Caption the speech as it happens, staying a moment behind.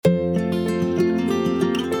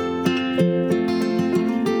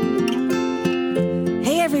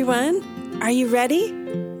Are you ready?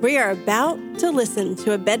 We are about to listen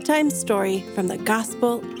to a bedtime story from the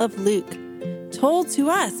Gospel of Luke, told to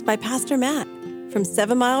us by Pastor Matt from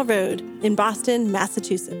 7 Mile Road in Boston,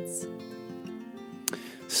 Massachusetts.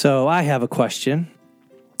 So I have a question.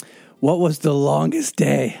 What was the longest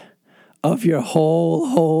day of your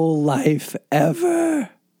whole life ever?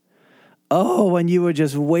 Oh, when you were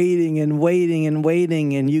just waiting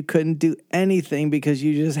and you couldn't do anything because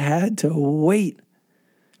you just had to wait.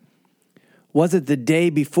 Was it the day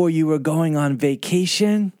before you were going on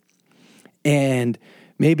vacation? And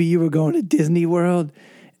maybe you were going to Disney World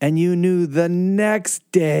and you knew the next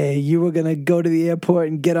day you were going to go to the airport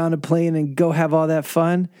and get on a plane and go have all that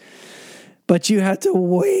fun? But you had to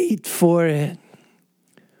wait for it.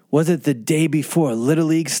 Was it the day before Little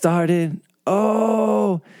League started?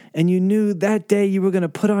 Oh, and you knew that day you were going to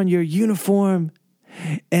put on your uniform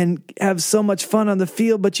and have so much fun on the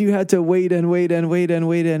field, but you had to wait.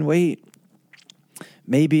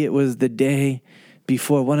 Maybe it was the day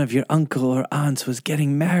before one of your uncle or aunts was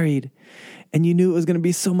getting married, and you knew it was going to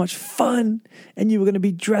be so much fun, and you were going to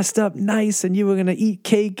be dressed up nice, and you were going to eat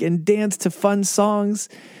cake and dance to fun songs,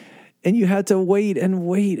 and you had to wait.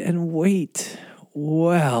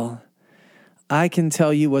 Well, I can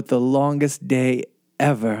tell you what the longest day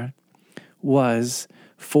ever was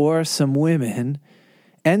for some women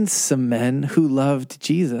and some men who loved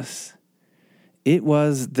Jesus. It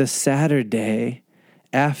was the Saturday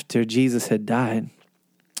after Jesus had died.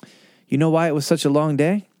 You know why it was such a long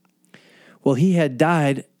day? Well, he had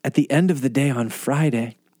died at the end of the day on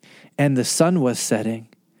Friday, and the sun was setting.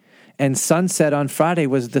 And sunset on Friday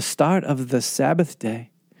was the start of the Sabbath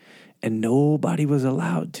day. And nobody was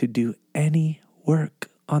allowed to do any work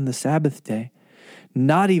on the Sabbath day.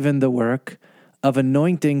 Not even the work of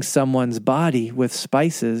anointing someone's body with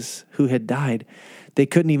spices who had died. They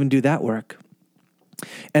couldn't even do that work.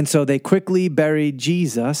 And so they quickly buried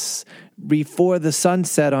Jesus before the sun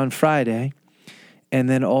set on Friday. And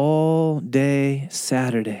then all day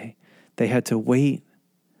Saturday, they had to wait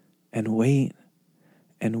until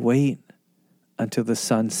the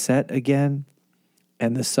sun set again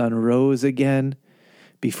and the sun rose again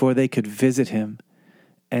before they could visit him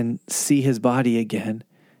and see his body again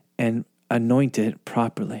and anoint it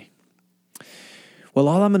properly. Well,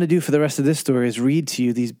 all I'm going to do for the rest of this story is read to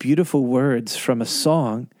you these beautiful words from a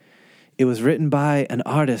song. It was written by an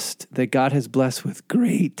artist that God has blessed with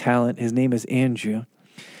great talent. His name is Andrew.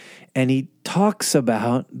 And he talks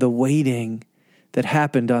about the waiting that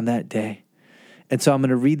happened on that day. And so I'm going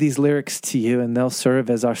to read these lyrics to you, and they'll serve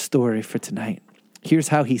as our story for tonight. Here's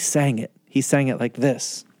how he sang it. He sang it like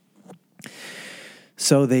this.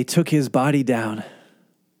 So they took his body down.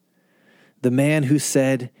 The man who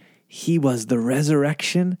said he was the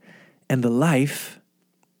resurrection and the life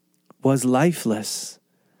was lifeless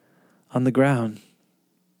on the ground.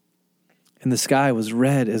 And the sky was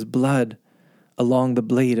red as blood along the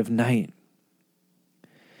blade of night.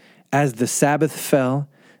 As the Sabbath fell,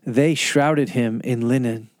 they shrouded him in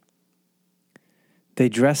linen. They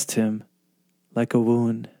dressed him like a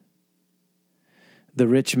wound. The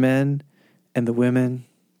rich men and the women,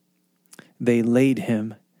 they laid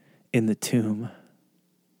him in the tomb.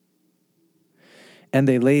 And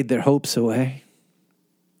they laid their hopes away.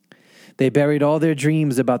 They buried all their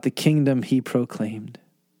dreams about the kingdom he proclaimed.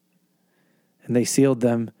 And they sealed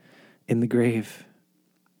them in the grave.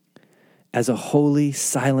 As a holy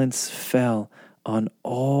silence fell on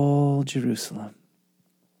all Jerusalem.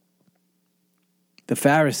 The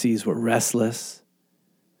Pharisees were restless.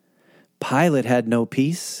 Pilate had no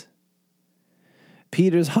peace.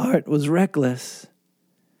 Peter's heart was reckless.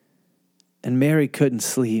 And Mary couldn't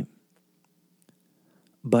sleep.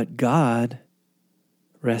 But God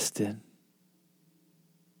rested.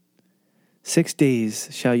 6 days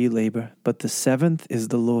shall you labor, but the seventh is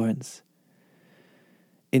the Lord's.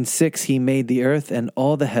 In 6 he made the earth and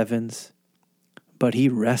all the heavens, but he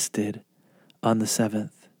rested on the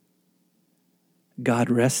seventh.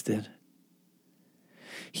 God rested.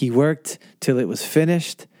 He worked till it was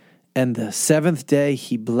finished, and the seventh day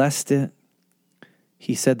he blessed it.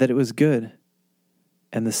 He said that it was good,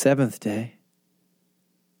 and the seventh day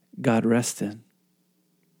God rested.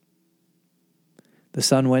 The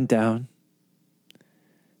sun went down.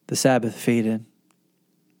 The Sabbath faded.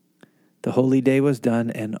 The holy day was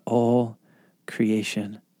done, and all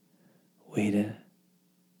creation waited.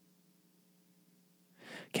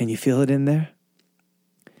 Can you feel it in there?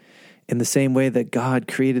 In the same way that God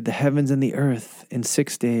created the heavens and the earth in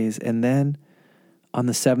 6 days, and then on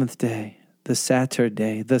the seventh day, the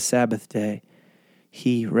Saturday, the Sabbath day,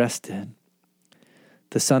 he rested.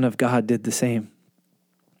 The Son of God did the same.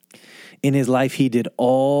 In his life, he did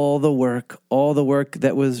all the work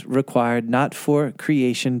that was required, not for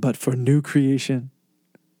creation, but for new creation.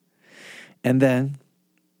 And then,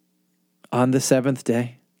 on the seventh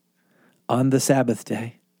day, on the Sabbath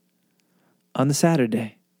day, on the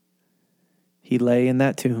Saturday, he lay in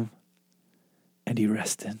that tomb and he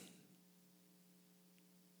rested.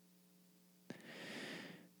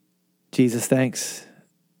 Jesus, thanks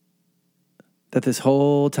that this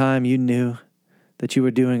whole time you knew that you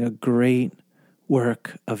were doing a great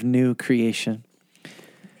work of new creation.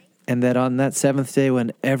 And that on that seventh day,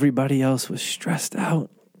 when everybody else was stressed out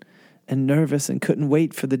and nervous and couldn't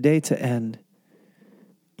wait for the day to end,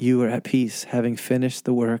 you were at peace, having finished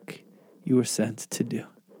the work you were sent to do.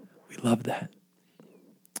 We love that.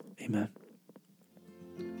 Amen.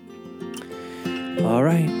 All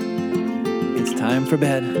right. It's time for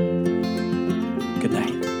bed. Good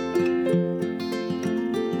night.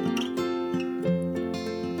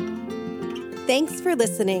 Thanks for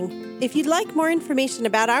listening. If you'd like more information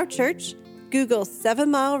about our church, Google 7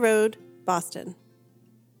 Mile Road, Boston.